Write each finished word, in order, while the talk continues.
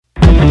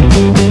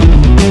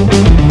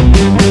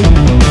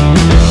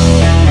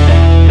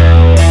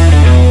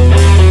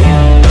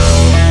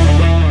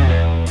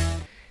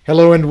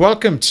Hello and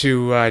welcome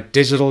to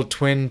Digital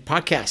Twin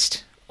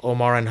Podcast.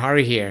 Omar and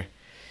Hari here.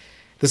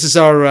 This is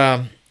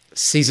our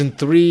season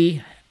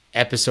 3,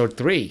 episode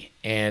 3,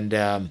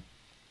 and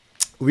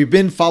we've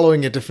been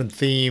following a different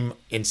theme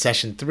in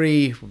session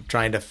 3. We're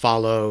trying to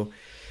follow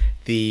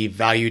the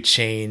value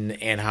chain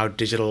and how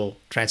digital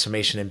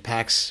transformation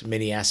impacts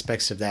many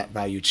aspects of that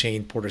value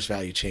chain, Porter's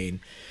value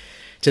chain.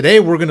 Today,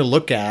 we're going to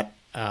look at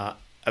a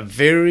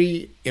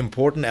very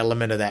important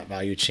element of that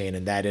value chain,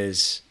 and that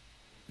is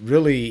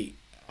really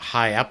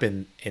high up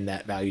in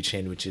that value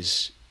chain, which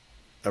is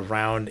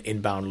around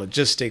inbound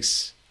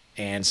logistics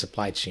and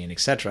supply chain,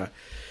 etc.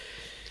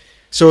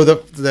 So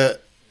the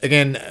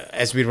again,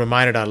 as we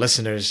reminded our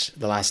listeners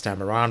the last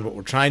time around, what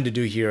we're trying to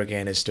do here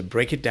again is to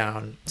break it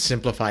down,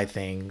 simplify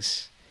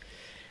things.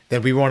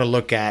 Then we want to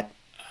look at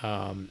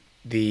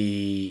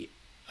the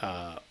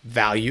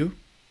value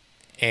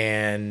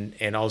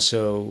and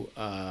also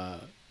where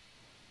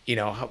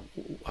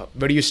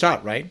do you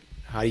start, right?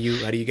 How do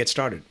you get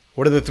started?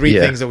 What are the three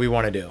things that we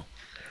want to do?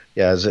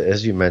 Yeah,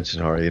 as you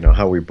mentioned, Hari,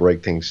 how we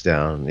break things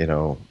down,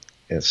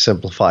 and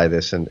simplify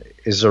this, and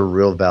is there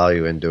real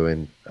value in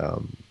doing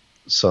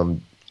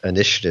some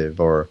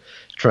initiative or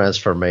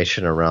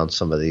transformation around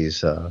some of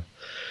these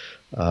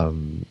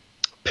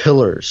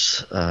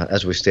pillars,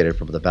 as we stated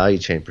from the value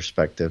chain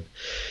perspective.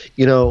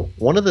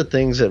 One of the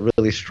things that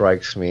really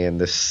strikes me in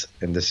this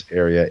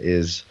area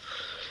is,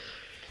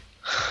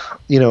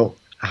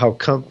 how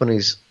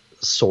companies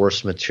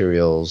source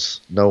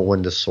materials, know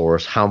when to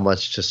source, how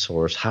much to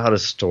source, how to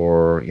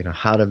store,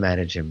 how to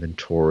manage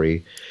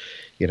inventory,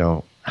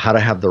 how to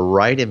have the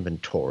right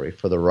inventory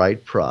for the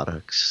right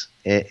products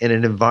in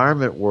an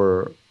environment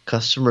where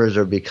customers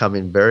are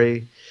becoming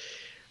very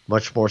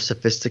much more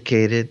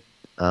sophisticated,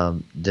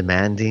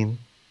 demanding,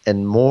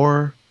 and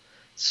more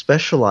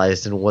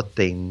specialized in what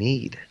they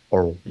need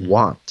or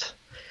want.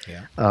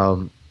 Yeah.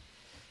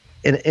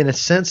 In a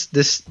sense,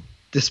 this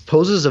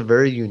poses a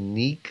very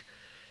unique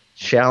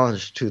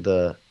challenge to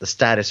the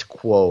status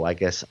quo, I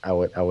guess I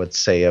would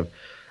say, of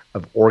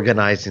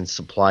organizing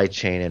supply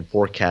chain and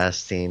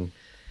forecasting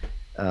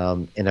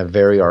in a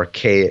very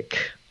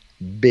archaic,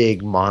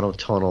 big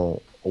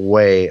monotonal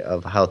way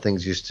of how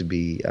things used to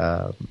be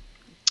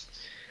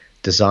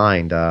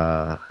designed.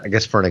 I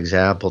guess for an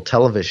example,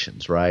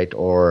 televisions, right,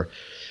 or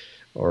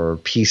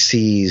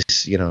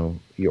PCs.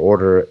 You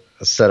order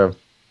a set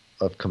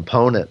of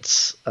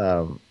components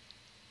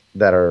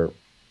that are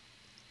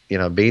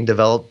being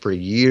developed for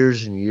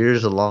years and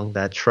years along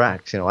that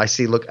track. I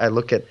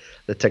look at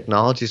the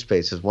technology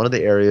space as one of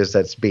the areas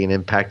that's being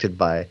impacted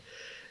by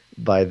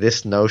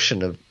this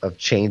notion of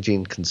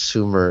changing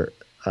consumer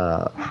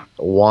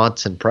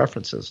wants and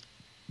preferences.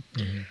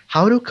 Mm-hmm.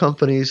 How do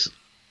companies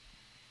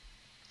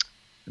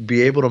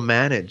be able to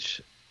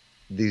manage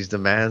these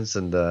demands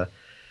and the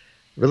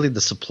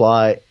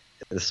supply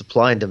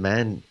and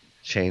demand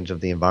change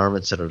of the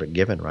environments that are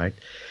given, right?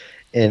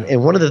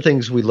 And one of the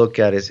things we look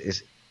at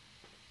is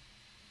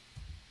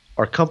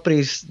are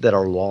companies that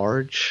are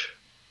large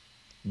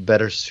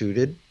better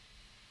suited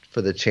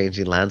for the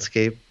changing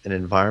landscape and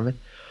environment?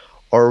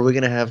 Or are we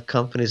going to have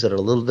companies that are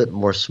a little bit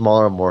more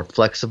smaller, more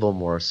flexible,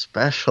 more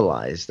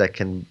specialized, that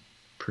can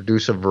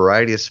produce a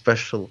variety of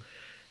special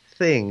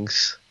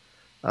things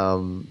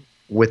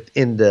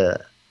within the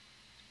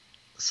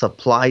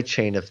supply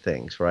chain of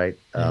things, right?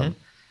 Mm-hmm.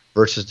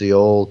 Versus the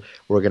old,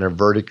 we're going to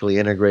vertically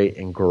integrate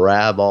and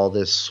grab all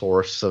this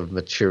source of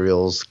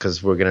materials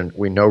because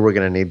we know we're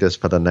going to need this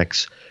for the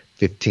next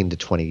 15 to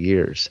 20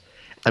 years.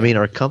 I mean,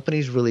 are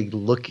companies really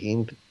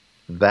looking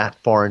that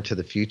far into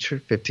the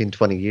future, 15,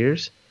 20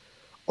 years?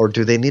 Or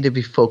do they need to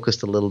be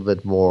focused a little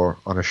bit more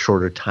on a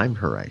shorter time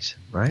horizon,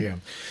 right? Yeah.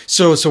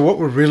 So what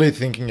we're really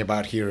thinking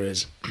about here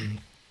is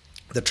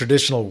the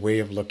traditional way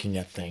of looking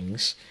at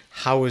things.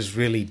 How is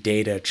really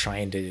data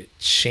trying to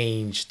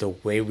change the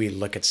way we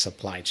look at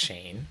supply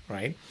chain,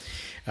 right?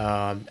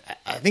 I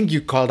think you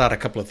called out a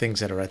couple of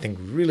things that are, I think,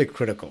 really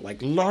critical. Like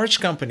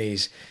large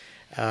companies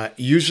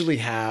usually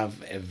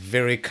have a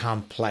very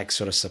complex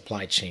sort of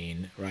supply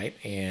chain, right?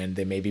 And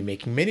they may be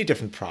making many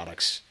different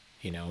products.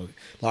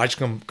 Large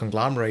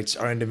conglomerates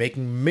are into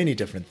making many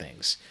different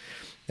things.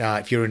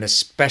 If you're in a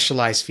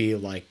specialized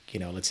field, like,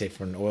 let's say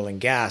for an oil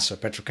and gas or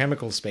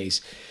petrochemical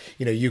space,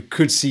 you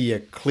could see a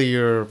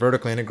clear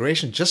vertical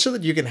integration just so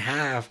that you can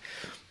have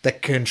the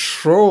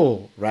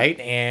control, right?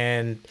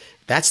 And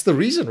that's the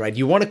reason, right?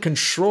 You want to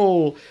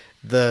control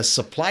the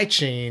supply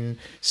chain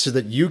so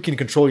that you can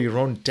control your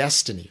own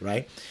destiny,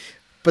 right?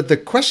 But the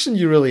question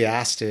you really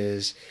asked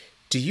is,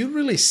 do you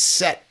really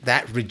set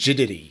that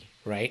rigidity,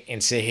 right?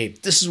 And say, hey,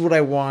 this is what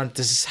I want.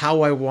 This is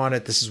how I want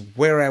it. This is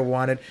where I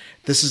want it.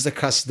 This is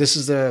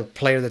the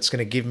player that's going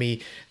to give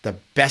me the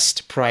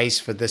best price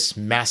for this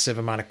massive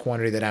amount of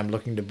quantity that I'm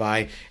looking to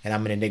buy. And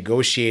I'm going to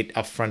negotiate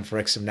upfront for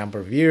X number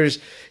of years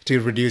to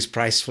reduce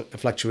price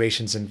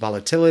fluctuations and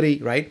volatility,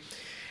 right?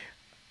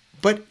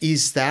 But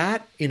is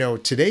that,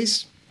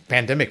 today's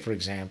pandemic, for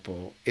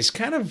example, is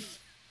kind of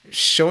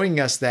showing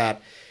us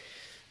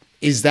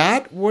is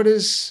that what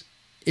is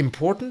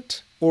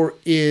important? Or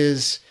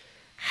is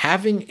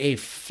having a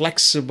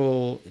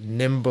flexible,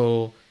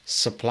 nimble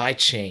supply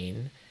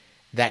chain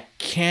that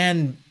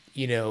can,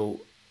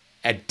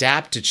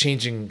 adapt to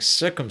changing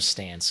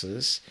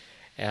circumstances.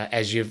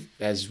 As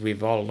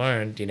we've all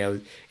learned,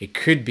 it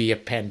could be a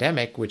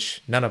pandemic,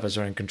 which none of us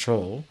are in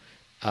control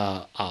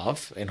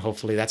of, and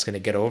hopefully that's going to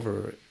get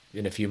over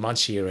in a few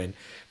months here, and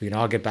we can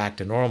all get back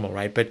to normal,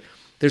 right? But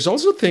there's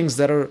also things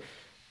that are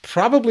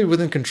probably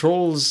within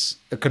control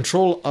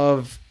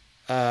of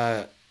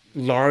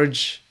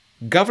large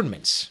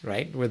governments,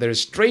 right? Where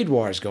there's trade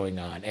wars going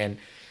on, and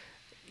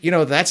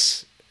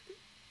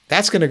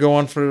that's going to go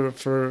on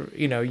for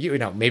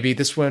maybe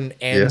this one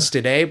ends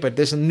today, but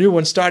there's a new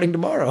one starting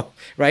tomorrow,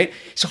 right?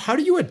 So how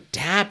do you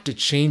adapt to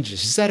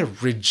changes? Is that a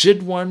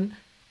rigid one,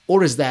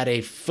 or is that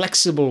a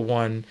flexible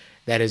one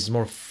that is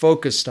more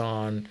focused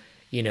on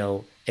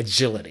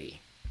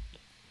agility?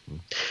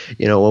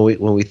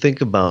 When we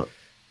think about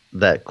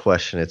that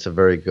question, it's a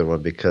very good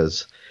one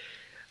because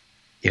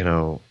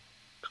when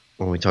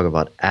we talk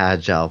about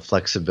agile,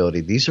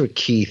 flexibility, these are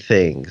key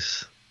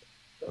things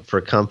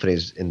for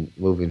companies in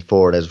moving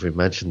forward. As we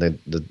mentioned,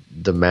 the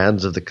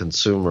demands of the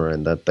consumer,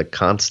 and that the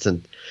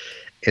constant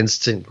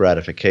instant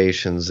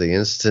gratifications, the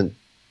instant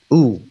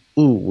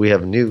we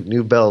have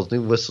new bells,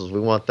 new whistles, we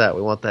want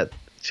that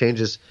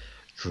changes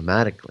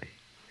dramatically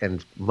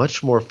and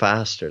much more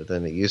faster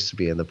than it used to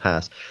be in the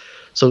past.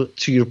 So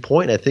to your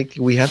point, I think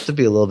we have to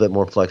be a little bit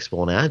more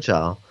flexible and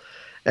agile.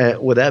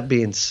 With that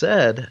being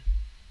said,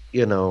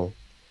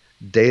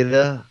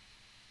 data,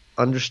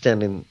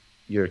 understanding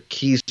your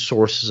key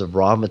sources of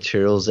raw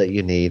materials that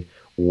you need.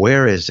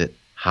 Where is it?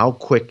 How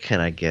quick can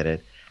I get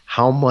it?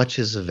 How much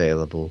is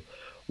available?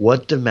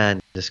 What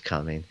demand is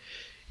coming?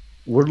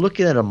 We're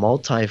looking at a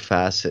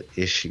multifaceted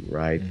issue,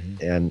 right?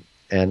 Mm-hmm.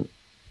 And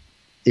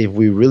if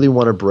we really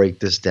want to break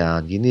this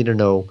down, you need to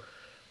know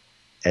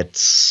at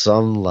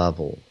some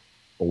level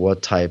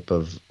what type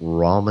of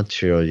raw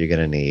material you're going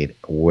to need.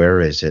 Where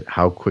is it?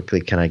 How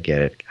quickly can I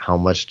get it? How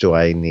much do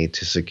I need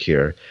to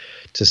secure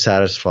to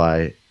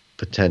satisfy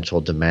potential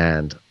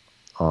demand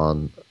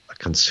on a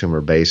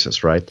consumer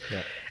basis, right?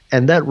 Yeah.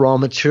 And that raw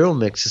material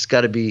mix has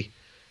got to be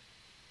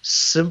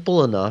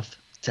simple enough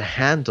to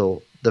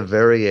handle the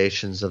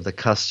variations of the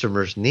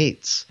customer's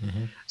needs.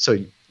 Mm-hmm. So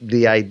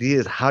the idea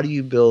is, how do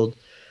you build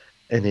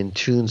an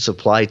in-tune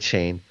supply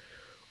chain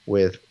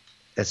with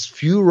as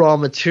few raw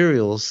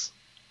materials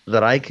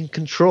that I can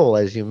control,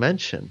 as you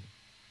mentioned,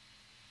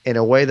 in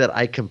a way that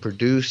I can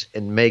produce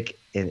and make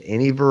in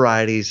any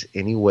varieties,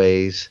 any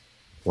ways,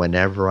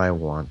 whenever I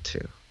want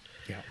to.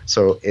 Yeah.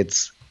 So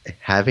it's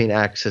having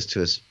access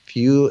to as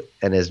few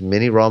and as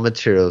many raw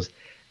materials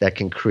that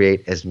can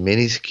create as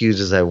many SKUs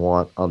as I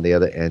want on the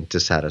other end to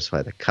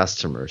satisfy the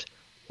customers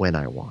when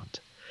I want.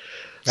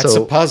 That's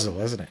a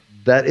puzzle, isn't it?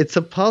 That it's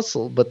a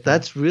puzzle, but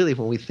that's really,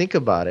 when we think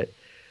about it,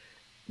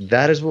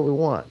 that is what we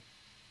want.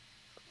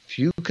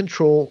 Few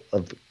control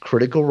of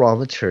critical raw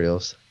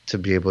materials to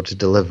be able to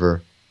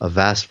deliver a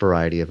vast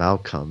variety of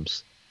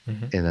outcomes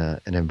in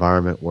an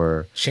environment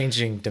where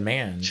changing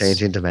demands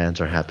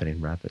are happening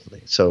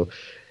rapidly. So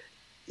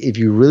if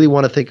you really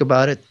want to think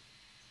about it,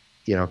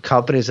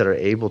 companies that are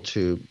able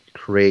to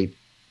create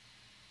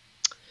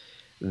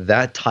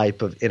that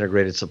type of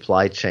integrated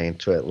supply chain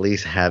to at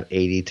least have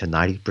 80 to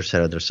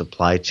 90% of their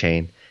supply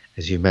chain,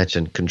 as you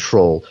mentioned,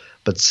 control,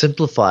 but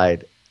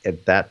simplified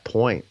at that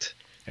point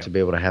to be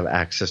able to have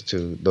access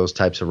to those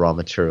types of raw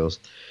materials,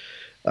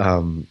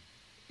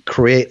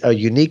 create a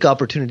unique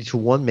opportunity to,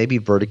 one, maybe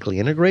vertically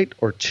integrate,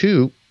 or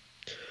two,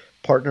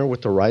 partner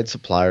with the right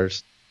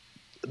suppliers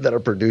that are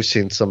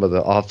producing some of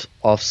the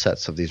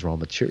offsets of these raw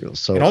materials.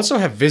 So, and also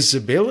have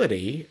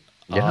visibility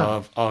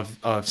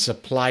of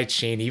supply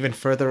chain even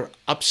further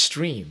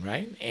upstream,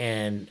 right?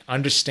 And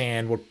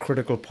understand what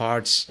critical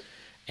parts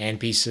and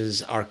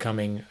pieces are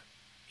coming,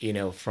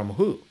 from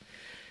who.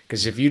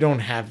 Because if you don't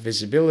have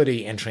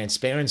visibility and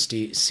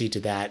transparency to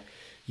that,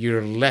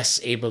 you're less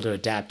able to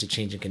adapt to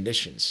changing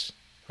conditions,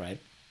 right?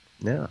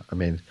 Yeah, I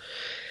mean,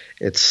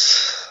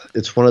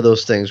 it's one of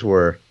those things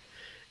where,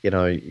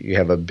 you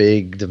have a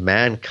big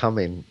demand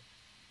coming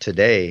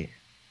today.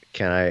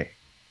 Can I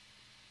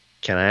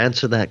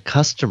answer that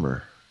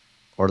customer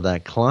or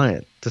that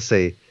client to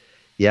say,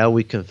 yeah,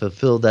 we can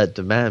fulfill that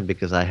demand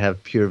because I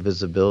have pure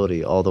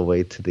visibility all the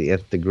way to the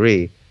nth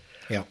degree?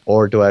 Yeah.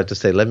 Or do I have to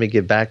say, let me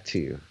get back to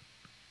you?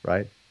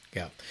 Right?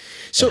 Yeah.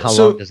 So how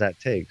long does that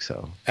take?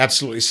 So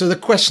absolutely. So the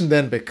question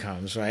then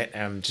becomes, right?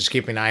 Just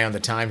keeping an eye on the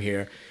time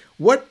here.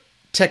 What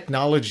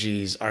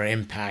technologies are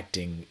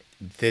impacting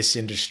this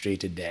industry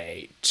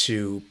today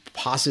to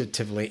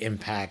positively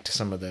impact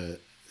some of the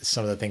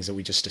things that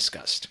we just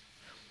discussed?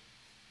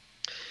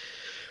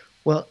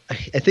 Well,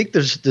 I think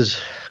there's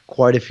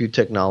quite a few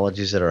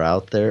technologies that are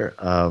out there.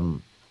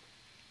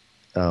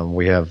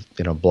 We have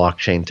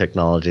blockchain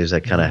technologies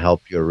that kind of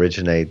help you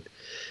originate,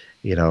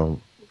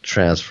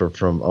 transfer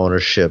from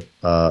ownership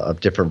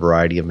of different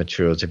variety of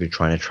materials if you're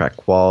trying to track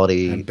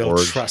quality and build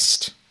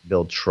trust.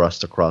 Build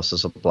trust across the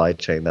supply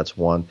chain. That's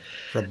one.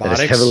 Robotics.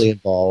 That is heavily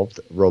involved.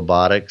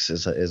 Robotics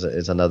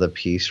is another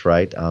piece,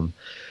 right?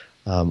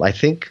 I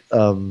think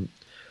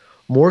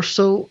more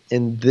so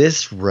in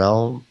this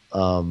realm,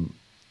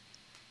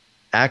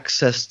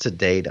 access to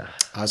data.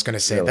 I was going to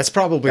say Really, that's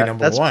probably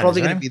number that's one,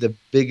 probably isn't going to it? be the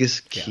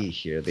biggest Yeah. key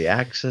here: the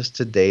access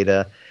to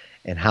data,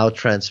 and how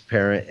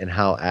transparent and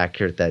how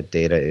accurate that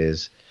data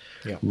is.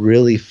 Yeah.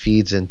 Really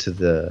feeds into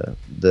the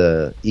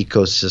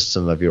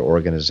ecosystem of your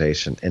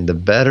organization, and the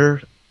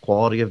better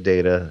quality of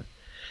data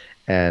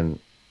and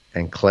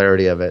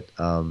clarity of it,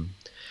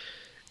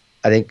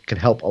 I think can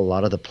help a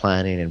lot of the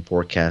planning and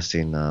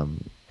forecasting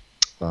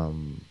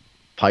um,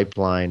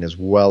 pipeline, as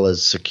well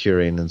as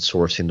securing and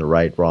sourcing the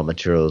right raw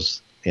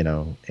materials. In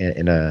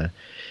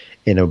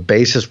a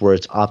basis where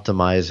it's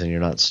optimized and you're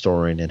not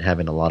storing and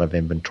having a lot of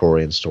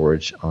inventory and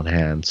storage on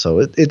hand. So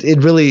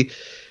it really,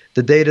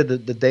 the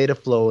data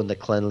flow and the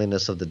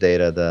cleanliness of the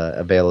data, the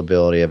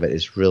availability of it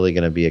is really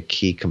going to be a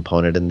key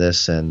component in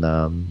this. And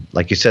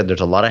like you said,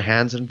 there's a lot of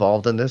hands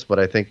involved in this, but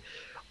I think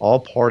all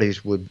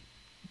parties would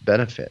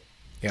benefit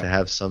Yeah. to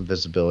have some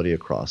visibility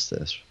across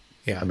this.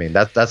 Yeah. I mean,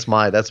 that's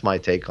my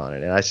take on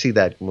it, and I see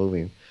that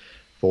moving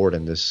forward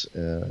in this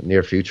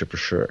near future for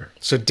sure.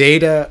 So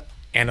data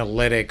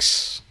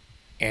analytics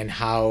and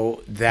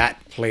how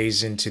that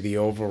plays into the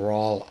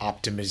overall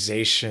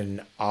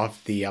optimization of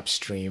the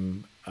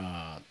upstream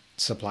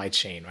supply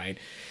chain, right?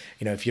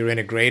 If you're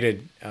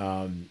integrated,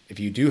 if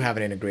you do have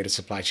an integrated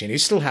supply chain, you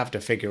still have to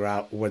figure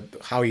out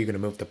how you're going to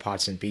move the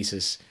parts and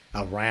pieces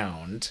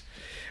around,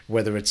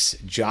 whether it's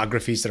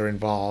geographies that are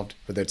involved,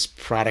 whether it's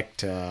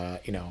product,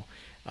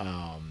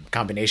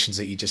 combinations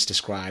that you just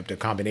described, or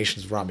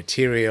combinations of raw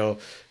material,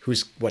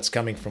 what's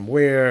coming from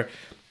where,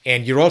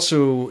 and you're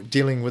also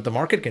dealing with the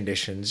market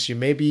conditions. You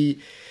may be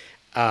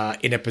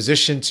in a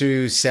position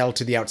to sell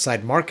to the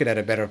outside market at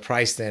a better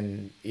price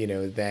than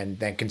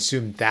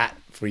consume that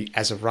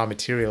as a raw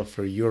material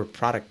for your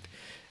product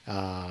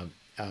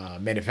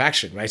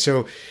manufacturing, right?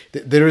 So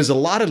there is a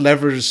lot of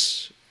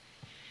levers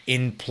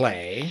in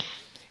play,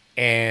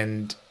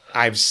 and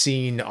I've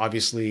seen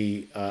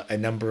obviously a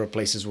number of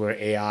places where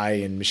AI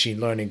and machine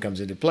learning comes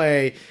into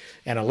play,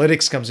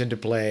 analytics comes into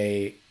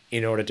play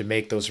in order to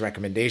make those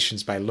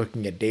recommendations by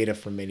looking at data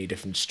from many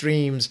different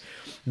streams,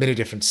 many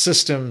different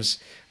systems.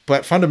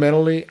 But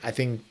fundamentally, I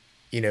think,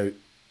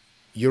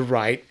 you're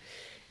right.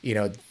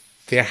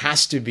 There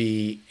has to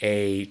be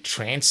a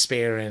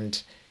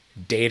transparent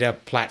data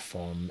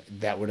platform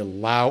that would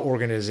allow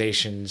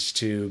organizations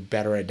to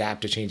better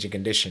adapt to changing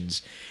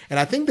conditions. And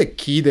I think the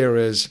key there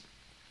is,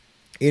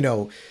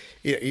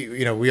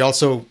 we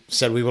also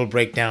said we will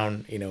break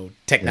down,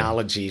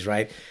 technologies,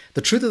 right?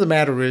 The truth of the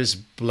matter is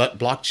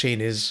blockchain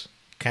is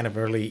kind of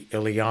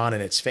early on in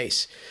its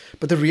phase.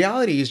 But the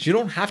reality is you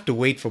don't have to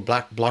wait for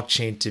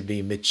blockchain to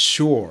be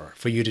mature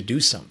for you to do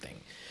something.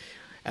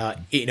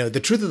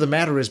 The truth of the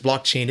matter is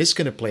blockchain is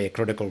going to play a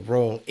critical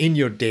role in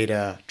your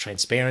data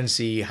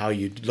transparency, how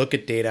you look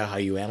at data, how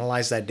you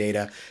analyze that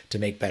data to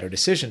make better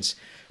decisions.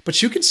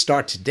 But you can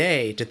start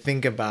today to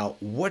think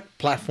about what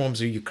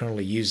platforms are you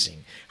currently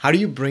using? How do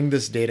you bring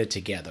this data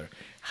together?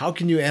 How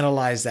can you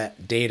analyze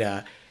that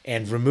data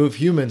and remove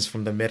humans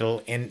from the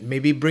middle and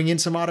maybe bring in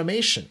some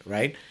automation,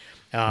 right?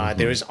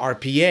 There is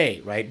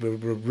RPA, right? We're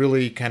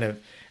really kind of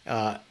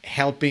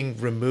helping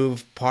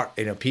remove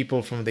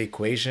people from the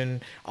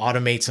equation,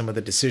 automate some of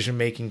the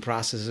decision-making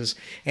processes,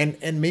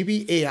 and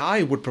maybe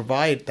AI would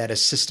provide that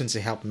assistance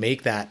to help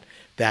make that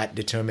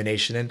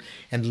determination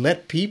and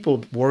let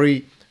people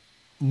worry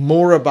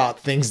more about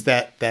things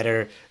that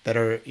are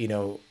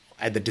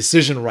at the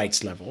decision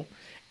rights level,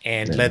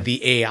 and let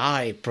the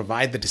AI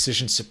provide the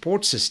decision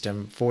support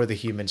system for the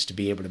humans to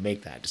be able to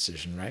make that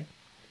decision, right?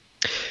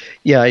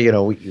 Yeah,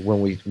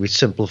 when we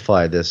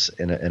simplify this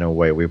in a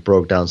way, we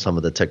broke down some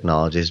of the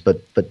technologies,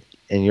 but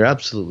and you're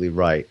absolutely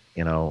right.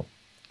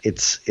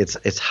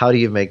 It's how do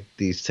you make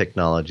these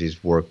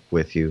technologies work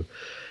with you?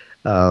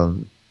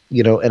 And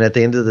at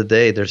the end of the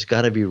day, there's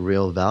got to be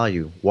real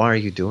value. Why are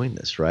you doing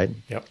this, right?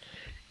 Yep.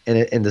 And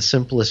in the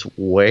simplest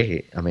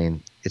way, I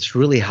mean, it's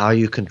really how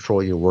you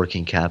control your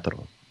working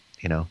capital.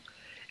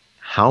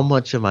 How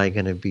much am I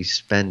going to be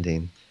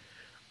spending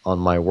on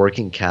my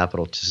working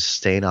capital to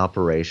sustain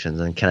operations,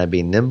 and can I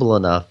be nimble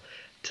enough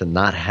to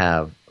not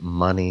have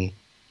money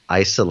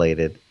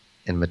isolated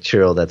in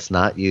material that's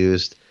not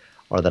used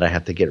or that I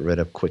have to get rid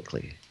of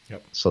quickly,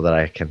 so that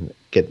I can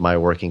get my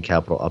working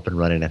capital up and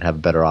running and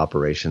have better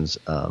operations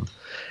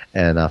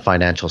and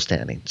financial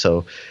standing.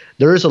 So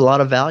there is a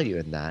lot of value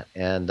in that,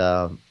 and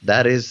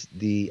that is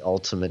the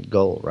ultimate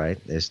goal, right?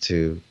 Is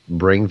to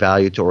bring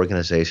value to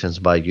organizations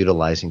by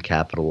utilizing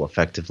capital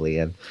effectively,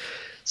 and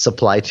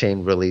supply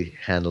chain really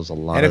handles a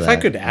lot and of if that.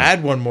 I could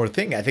add one more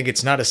thing, I think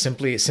it's not as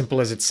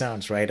simple as it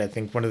sounds, right? I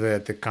think one of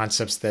the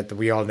concepts that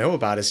we all know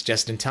about is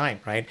just in time,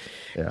 right?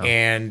 Yeah.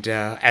 And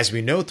as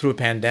we know, through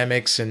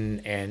pandemics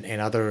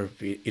and other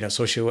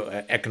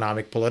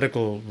socioeconomic,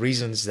 political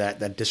reasons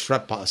that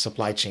disrupt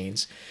supply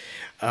chains,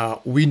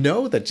 we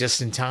know that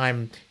just in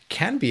time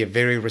can be a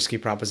very risky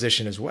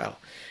proposition as well.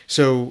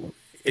 So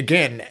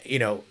again,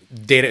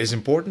 data is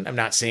important. I'm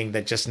not saying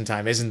that just in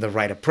time isn't the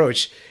right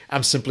approach.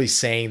 I'm simply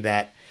saying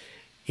that,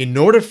 in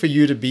order for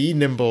you to be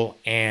nimble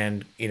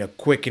and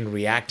quick in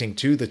reacting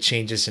to the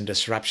changes and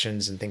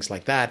disruptions and things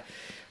like that,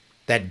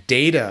 that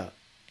data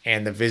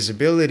and the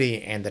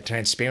visibility and the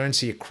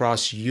transparency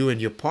across you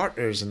and your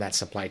partners in that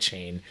supply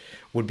chain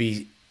would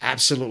be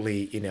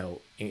absolutely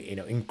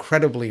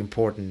incredibly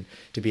important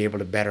to be able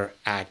to better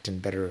act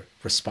and better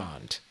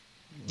respond.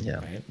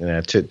 Yeah,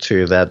 right?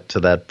 To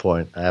that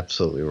point,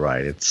 absolutely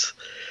right.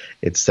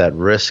 It's that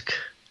risk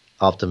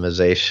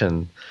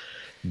optimization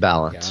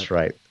balance,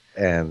 right?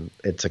 And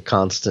it's a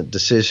constant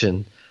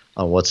decision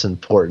on what's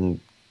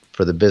important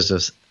for the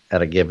business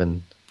at a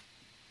given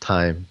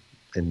time,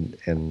 and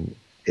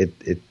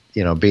it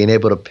being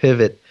able to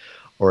pivot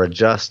or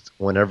adjust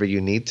whenever you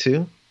need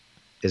to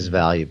is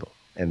valuable.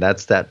 And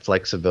that's that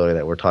flexibility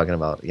that we're talking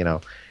about.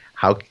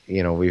 How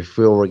we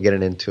feel we're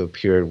getting into a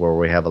period where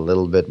we have a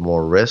little bit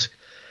more risk.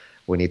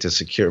 We need to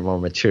secure more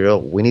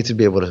material. We need to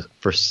be able to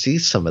foresee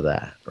some of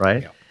that,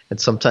 right? Yeah. And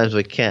sometimes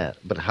we can't.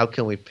 But how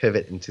can we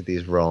pivot into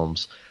these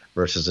realms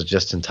versus a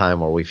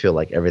just-in-time where we feel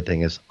like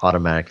everything is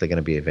automatically going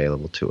to be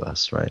available to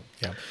us, right?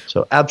 Yeah.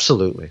 So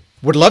absolutely.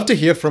 Would love to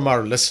hear from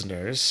our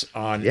listeners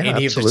on any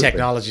absolutely. of the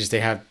technologies they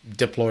have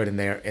deployed in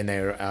their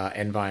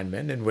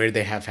environment and where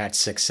they have had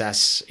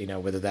success.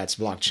 Whether that's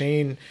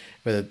blockchain,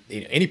 whether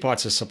any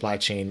parts of supply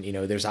chain.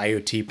 There's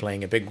IoT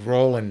playing a big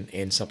role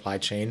in supply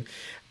chain,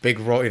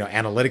 big role.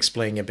 Analytics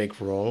playing a big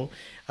role.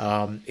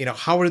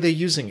 How are they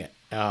using it?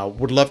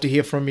 Would love to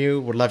hear from you.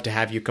 Would love to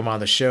have you come on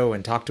the show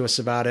and talk to us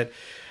about it.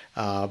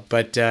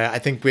 But I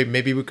think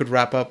maybe we could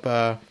wrap up.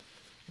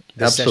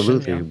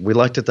 Absolutely. Session, yeah. We'd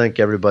like to thank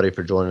everybody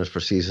for joining us for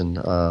season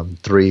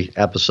 3,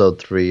 episode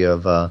 3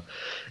 of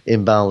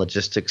Inbound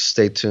Logistics.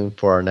 Stay tuned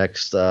for our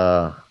next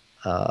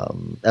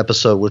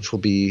episode, which will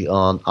be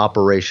on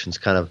operations,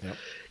 kind of,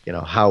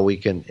 how we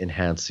can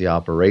enhance the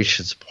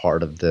operations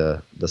part of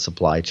the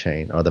supply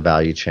chain or the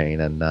value chain.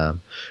 And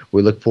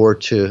we look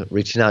forward to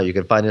reaching out. You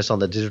can find us on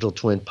the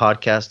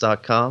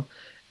digitaltwinpodcast.com.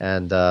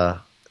 And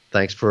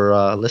thanks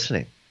for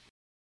listening.